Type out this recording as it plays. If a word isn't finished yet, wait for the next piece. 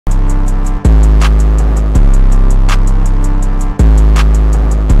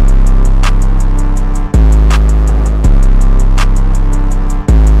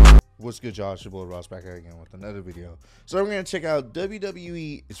what's good, y'all? It's your boy Ross back again with another video. So we're going to check out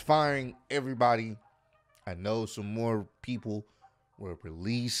WWE is firing everybody. I know some more people were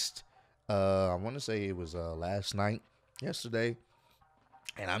released. I want to say it was yesterday.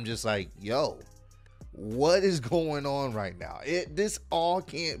 And I'm just like, yo, what is going on right now? This all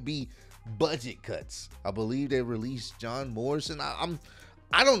can't be budget cuts. I believe they released John Morrison.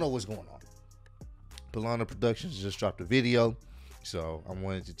 I don't know what's going on. Polana Productions just dropped a video, so I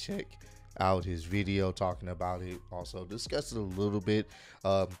wanted to check out his video talking about it. Also discuss it a little bit.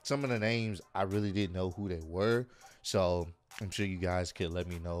 Some of the names I really didn't know who they were, so I'm sure you guys could let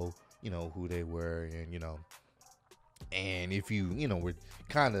me know, who they were, and if you were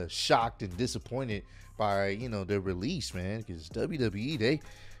kind of shocked and disappointed by their release, man, because WWE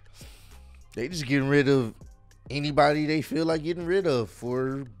they just getting rid of anybody they feel like getting rid of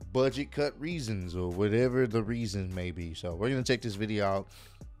for budget cut reasons or whatever the reason may be. So we're gonna check this video out.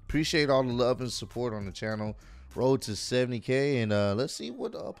 Appreciate all the love and support on the channel. Road to 70K, and let's see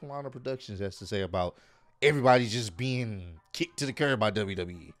what Polana Productions has to say about everybody just being kicked to the curb by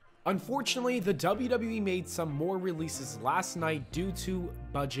WWE. Unfortunately, the WWE made some more releases last night due to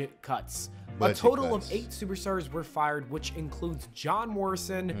budget cuts. A total of 8 superstars were fired, which includes John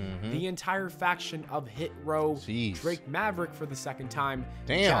Morrison, the entire faction of Hit Row, Drake Maverick for the second time,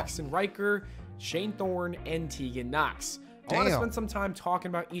 Jackson Riker, Shane Thorne, and Tegan Knox. I want to spend some time talking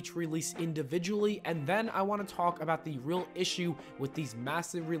about each release individually, and then I want to talk about the real issue with these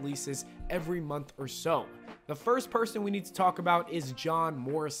massive releases every month or so. The first person we need to talk about is John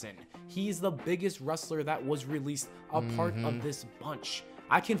Morrison. He's the biggest wrestler that was released a part of this bunch.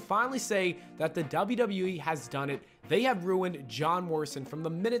 I can finally say that the WWE has done it. They have ruined John Morrison from the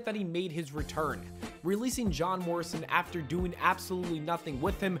minute that he made his return. Releasing John Morrison after doing absolutely nothing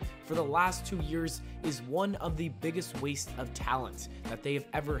with him for the last 2 years is one of the biggest wastes of talent that they have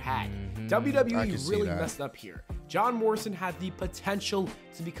ever had. WWE really messed up here. John Morrison had the potential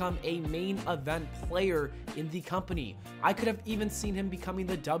to become a main event player in the company. I could have even seen him becoming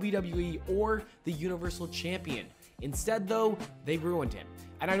the WWE or the Universal Champion. Instead, though, they ruined him.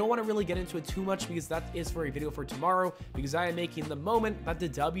 And I don't want to really get into it too much because that is for a video for tomorrow, because I am making the moment that the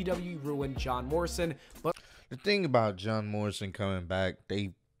WWE ruined John Morrison. But the thing about John Morrison coming back,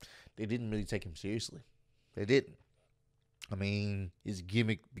 they didn't really take him seriously. They didn't. I mean, his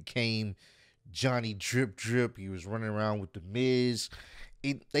gimmick became Johnny Drip Drip. He was running around with the Miz.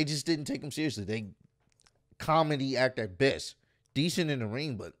 They just didn't take him seriously. They comedy act at best. Decent in the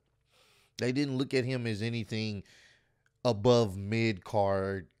ring, but they didn't look at him as anything above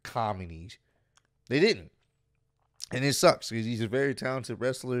mid-card comedies. They didn't. And it sucks because he's a very talented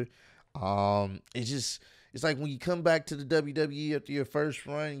wrestler. It's like when you come back to the WWE after your first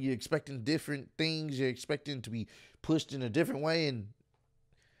run, you're expecting different things. You're expecting to be pushed in a different way, and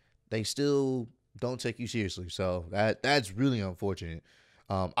they still don't take you seriously. So that's really unfortunate.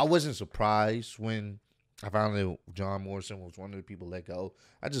 I wasn't surprised when I found that John Morrison was one of the people let go.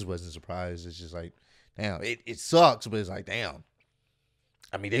 I just wasn't surprised. It's just like, damn, it sucks, but it's like, damn.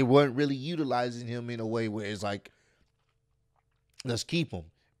 I mean, they weren't really utilizing him in a way where it's like, let's keep him.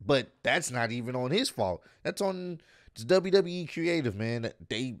 But that's not even on his fault. That's on the WWE creative, man.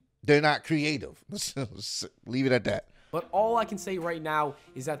 They're not creative. Let's leave it at that. But all I can say right now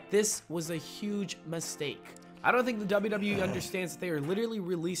is that this was a huge mistake. I don't think the WWE understands that they are literally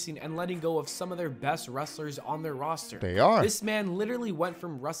releasing and letting go of some of their best wrestlers on their roster. They are. This man literally went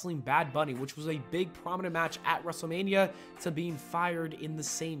from wrestling Bad Bunny, which was a big prominent match at WrestleMania, to being fired in the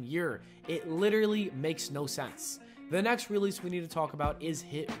same year. It literally makes no sense. The next release we need to talk about is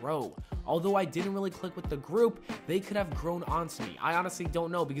Hit Row. Although I didn't really click with the group, they could have grown onto me. I honestly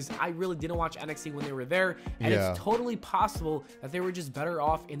don't know because I really didn't watch NXT when they were there, and it's totally possible that they were just better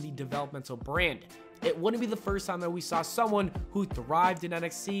off in the developmental brand. It wouldn't be the first time that we saw someone who thrived in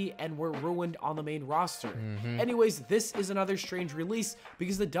NXT and were ruined on the main roster. Anyways, this is another strange release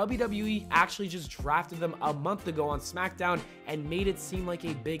because the WWE actually just drafted them a month ago on SmackDown and made it seem like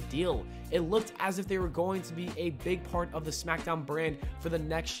a big deal. It looked as if they were going to be a big part of the SmackDown brand for the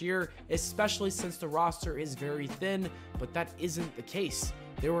next year, especially since the roster is very thin, but that isn't the case.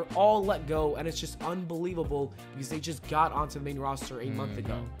 They were all let go, and it's just unbelievable because they just got onto the main roster a month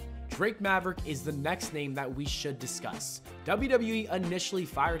ago. Drake Maverick is the next name that we should discuss. WWE initially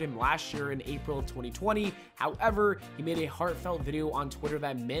fired him last year in April of 2020. However, he made a heartfelt video on Twitter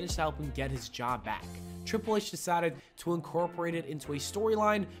that managed to help him get his job back. Triple H decided to incorporate it into a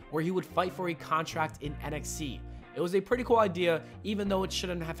storyline where he would fight for a contract in NXT. It was a pretty cool idea, even though it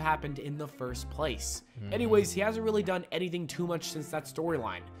shouldn't have happened in the first place. Anyways, he hasn't really done anything too much since that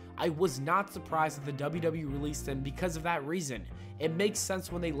storyline. I was not surprised that the WWE released him because of that reason. It makes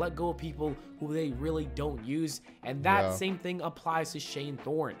sense when they let go of people who they really don't use, and that same thing applies to Shane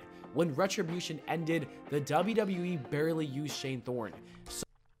Thorne. When Retribution ended, the WWE barely used Shane Thorne. So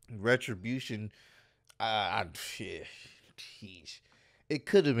Retribution, it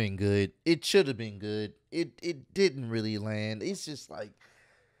could have been good. It should have been good. It didn't really land. It's just like,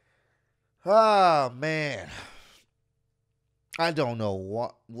 man. I don't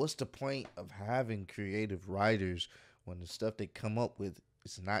know what's the point of having creative writers when the stuff they come up with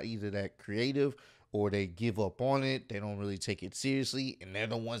is not either that creative, or they give up on it. They don't really take it seriously, and they're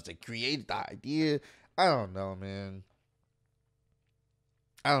the ones that created the idea. I don't know, man.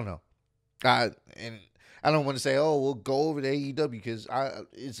 I don't know. And I don't want to say, oh, we'll go over to AEW, because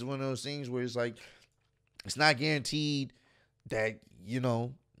it's one of those things where it's like, it's not guaranteed that,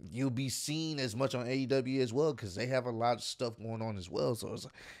 you'll be seen as much on AEW as well, because they have a lot of stuff going on as well. So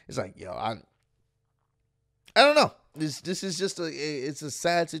it's like, yo, I don't know. This is just it's a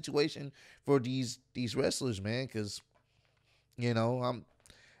sad situation for these wrestlers, man, because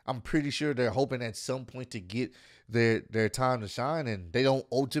I'm pretty sure they're hoping at some point to get their time to shine, and they don't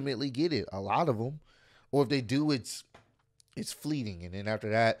ultimately get it. A lot of them, or if they do, it's fleeting, and then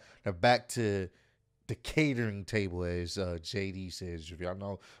after that, they're back to the catering table, as JD says. If y'all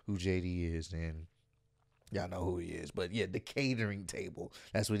know who JD is, then y'all know who he is. But yeah, the catering table.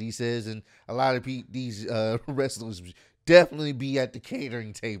 That's what he says. And a lot of these wrestlers definitely be at the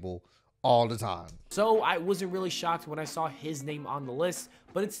catering table all the time. So I wasn't really shocked when I saw his name on the list,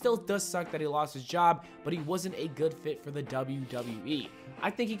 but it still does suck that he lost his job, but he wasn't a good fit for the WWE. I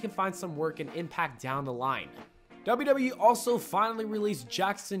think he can find some work and impact down the line. WWE also finally released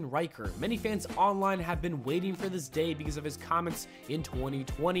Jackson Ryker. Many fans online have been waiting for this day because of his comments in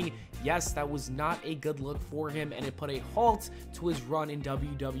 2020. Yes, that was not a good look for him, and it put a halt to his run in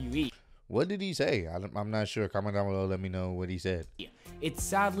WWE. What did he say? I'm not sure. Comment down below. Let me know what he said. It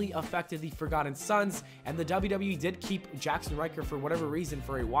sadly affected the Forgotten Sons, and the WWE did keep Jackson Ryker for whatever reason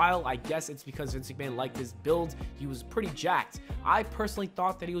for a while. I guess it's because Vince McMahon liked his build. He was pretty jacked. I personally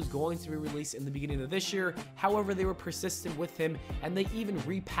thought that he was going to be released in the beginning of this year. However, they were persistent with him, and they even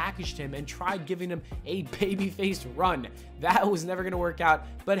repackaged him and tried giving him a babyface run. That was never going to work out,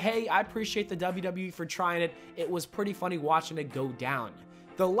 but hey, I appreciate the WWE for trying it. It was pretty funny watching it go down.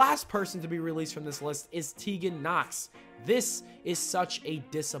 The last person to be released from this list is Tegan Nox. This is such a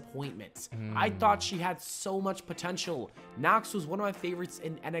disappointment. I thought she had so much potential. Nox was one of my favorites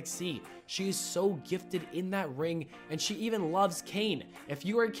in NXT. She is so gifted in that ring, and she even loves Kane. If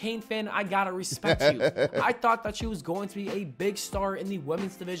you are a Kane fan, I gotta respect you. I thought that she was going to be a big star in the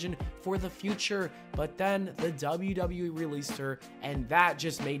women's division for the future, but then the WWE released her, and that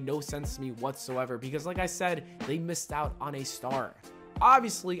just made no sense to me whatsoever, because like I said, they missed out on a star.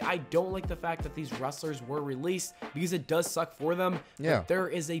 Obviously, I don't like the fact that these wrestlers were released because it does suck for them, but there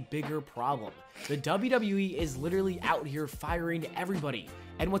is a bigger problem. The WWE is literally out here firing everybody.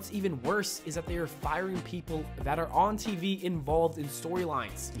 And what's even worse is that they are firing people that are on TV involved in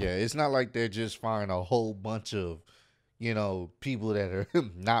storylines. Yeah, it's not like they're just firing a whole bunch of, people that are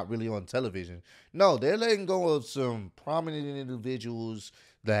not really on television. No, they're letting go of some prominent individuals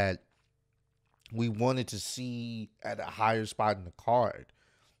that we wanted to see at a higher spot in the card.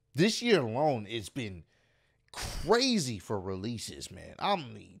 This year alone, it's been crazy for releases, man. I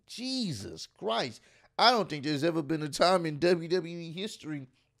mean, Jesus Christ. I don't think there's ever been a time in WWE history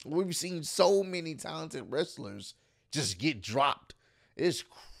where we've seen so many talented wrestlers just get dropped. It's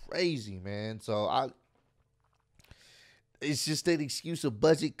crazy, man. So it's just that excuse of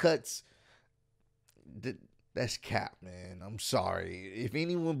budget cuts. That's cap, man. I'm sorry. If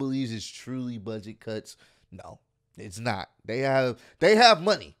anyone believes it's truly budget cuts, no, it's not. They have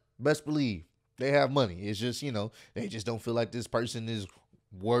money. Best believe they have money. It's just, they just don't feel like this person is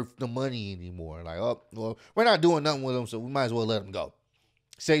worth the money anymore. Like, oh, well, we're not doing nothing with them, so we might as well let them go.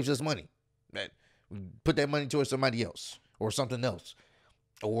 Saves us money. Put that money towards somebody else or something else.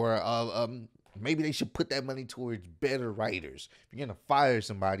 Or maybe they should put that money towards better writers. If you're going to fire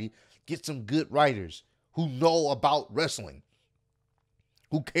somebody, get some good writers who know about wrestling,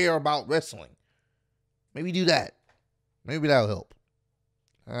 who care about wrestling. Maybe do that. Maybe that'll help.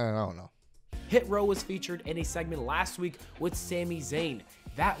 I don't know. Hit Row was featured in a segment last week with Sami Zayn.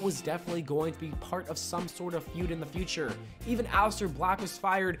 That was definitely going to be part of some sort of feud in the future. Even Aleister Black was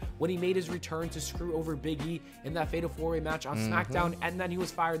fired when he made his return to screw over Big E in that Fatal 4-Way match on SmackDown, and then he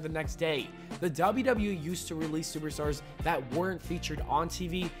was fired the next day. The WWE used to release superstars that weren't featured on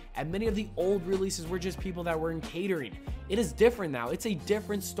TV, and many of the old releases were just people that were in catering. It is different now. It's a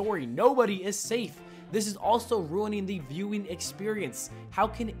different story. Nobody is safe. This is also ruining the viewing experience. How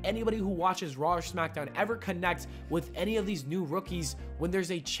can anybody who watches Raw or SmackDown ever connect with any of these new rookies when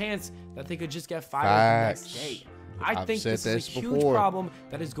there's a chance that they could just get fired the next day? I think this is a huge problem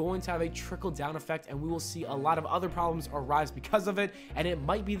that is going to have a trickle-down effect, and we will see a lot of other problems arise because of it, and it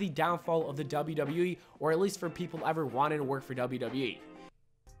might be the downfall of the WWE, or at least for people ever wanting to work for WWE.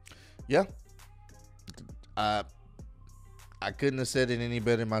 Yeah. I couldn't have said it any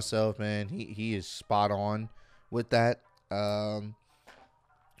better myself, man. He is spot on with that.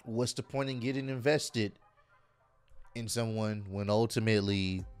 What's the point in getting invested in someone when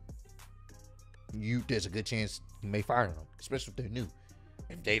ultimately there's a good chance you may fire them, especially if they're new.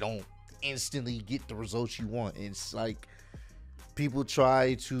 If they don't instantly get the results you want. It's like people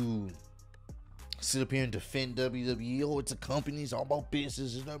try to sit up here and defend WWE. Oh, it's a company, it's all about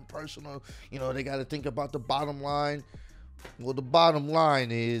business, it's nothing personal. You know, they got to think about the bottom line. Well, the bottom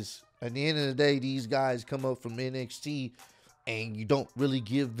line is, at the end of the day, these guys come up from NXT and you don't really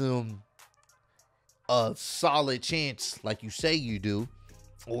give them a solid chance like you say you do.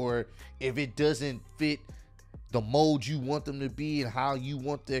 Or if it doesn't fit the mold you want them to be and how you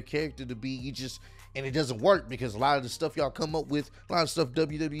want their character to be, and it doesn't work because a lot of the stuff y'all come up with, a lot of stuff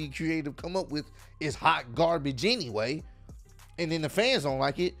WWE creative come up with is hot garbage anyway, and then the fans don't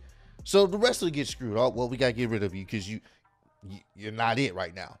like it, so the wrestler gets screwed. Oh, well, we gotta get rid of you because you're not it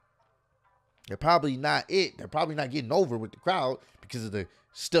right now. They're probably not it. They're probably not getting over with the crowd because of the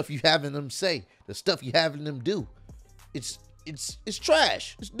stuff you having them say, the stuff you having them do. It's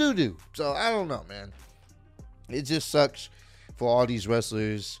trash. It's doo-doo. So I don't know, man. It just sucks for all these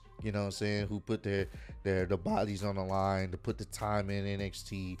wrestlers, you know what I'm saying, who put their bodies on the line, to put the time in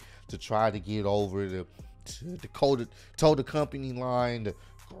NXT, to try to get over, to toe the company line, to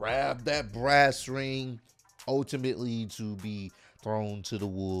grab that brass ring, ultimately to be thrown to the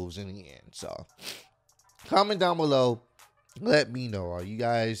wolves in the end. So comment down below. Let me know. Are you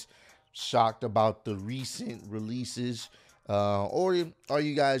guys shocked about the recent releases? Or are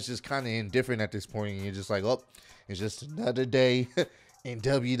you guys just kind of indifferent at this point and you're just like, oh, it's just another day in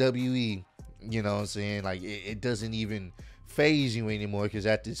WWE, you know what I'm saying? Like, it doesn't even phase you anymore because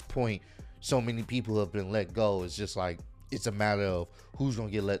at this point, so many people have been let go. It's just like, it's a matter of who's going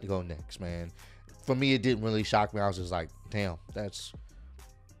to get let go next, man. For me, it didn't really shock me. I was just like, damn, that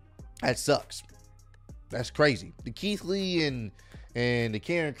sucks. That's crazy. The Keith Lee and the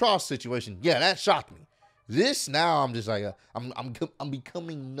Karrion Kross situation, yeah, that shocked me. This now, I'm just like, I'm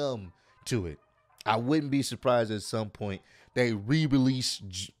becoming numb to it. I wouldn't be surprised at some point they re-release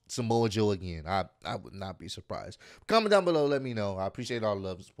Samoa Joe again. I would not be surprised. Comment down below, let me know. I appreciate all the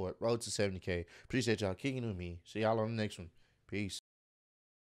love and support. Road to 70K. Appreciate y'all kicking with me. See y'all on the next one. Peace.